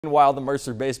Meanwhile, the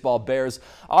Mercer baseball Bears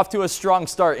off to a strong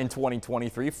start in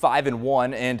 2023,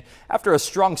 5-1, and after a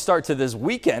strong start to this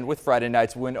weekend with Friday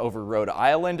night's win over Rhode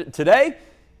Island, today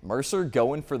Mercer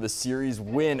going for the series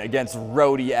win against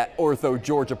Rhodey at Ortho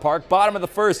Georgia Park. Bottom of the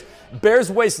first,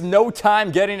 Bears waste no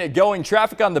time getting it going.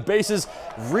 Traffic on the bases.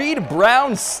 Reed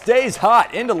Brown stays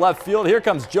hot into left field. Here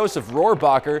comes Joseph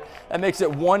Rohrbacher. That makes it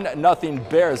 1-0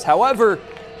 Bears. However,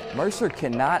 Mercer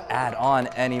cannot add on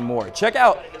anymore. Check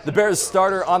out the Bears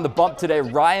starter on the bump today,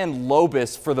 Ryan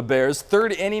Lobis for the Bears.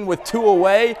 Third inning with 2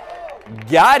 away.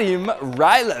 Got him.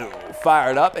 Rilo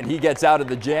fired up and he gets out of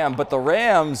the jam. But the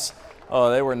Rams,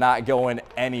 oh, they were not going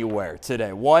anywhere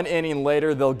today. 1 inning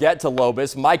later, they'll get to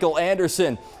Lobis. Michael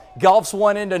Anderson golfs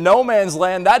one into no man's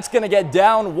land. That's going to get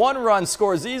down. 1 run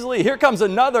scores easily. Here comes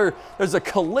another. There's a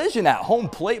collision at home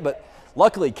plate, but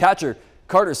luckily catcher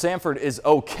Carter Sanford is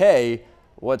okay.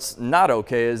 What's not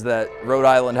okay is that Rhode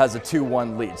Island has a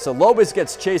 2-1 lead. So Lobis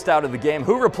gets chased out of the game.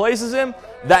 Who replaces him?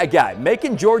 That guy,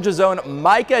 Macon, Georgia's own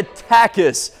Micah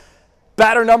Takis.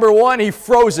 Batter number 1, he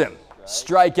froze him.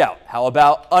 Strikeout. How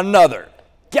about another?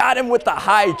 Got him with the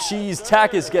high cheese.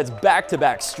 Takis gets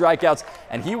back-to-back strikeouts,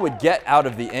 and he would get out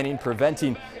of the inning,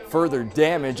 preventing further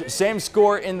damage. Same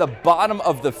score in the bottom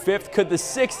of the 5th. Could the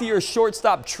 60-year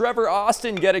shortstop Trevor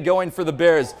Austin get it going for the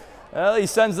Bears? Well, he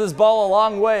sends this ball a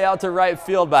long way out to right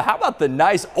field, but how about the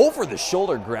nice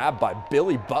over-the-shoulder grab by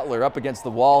Billy Butler up against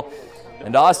the wall?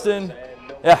 And Austin,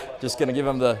 yeah, just going to give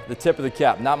him the tip of the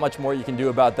cap. Not much more you can do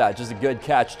about that. Just a good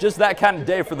catch. Just that kind of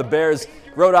day for the Bears.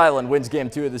 Rhode Island wins Game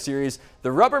 2 of the series.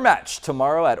 The rubber match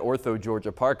tomorrow at Ortho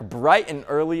Georgia Park, bright and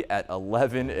early at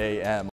 11 a.m.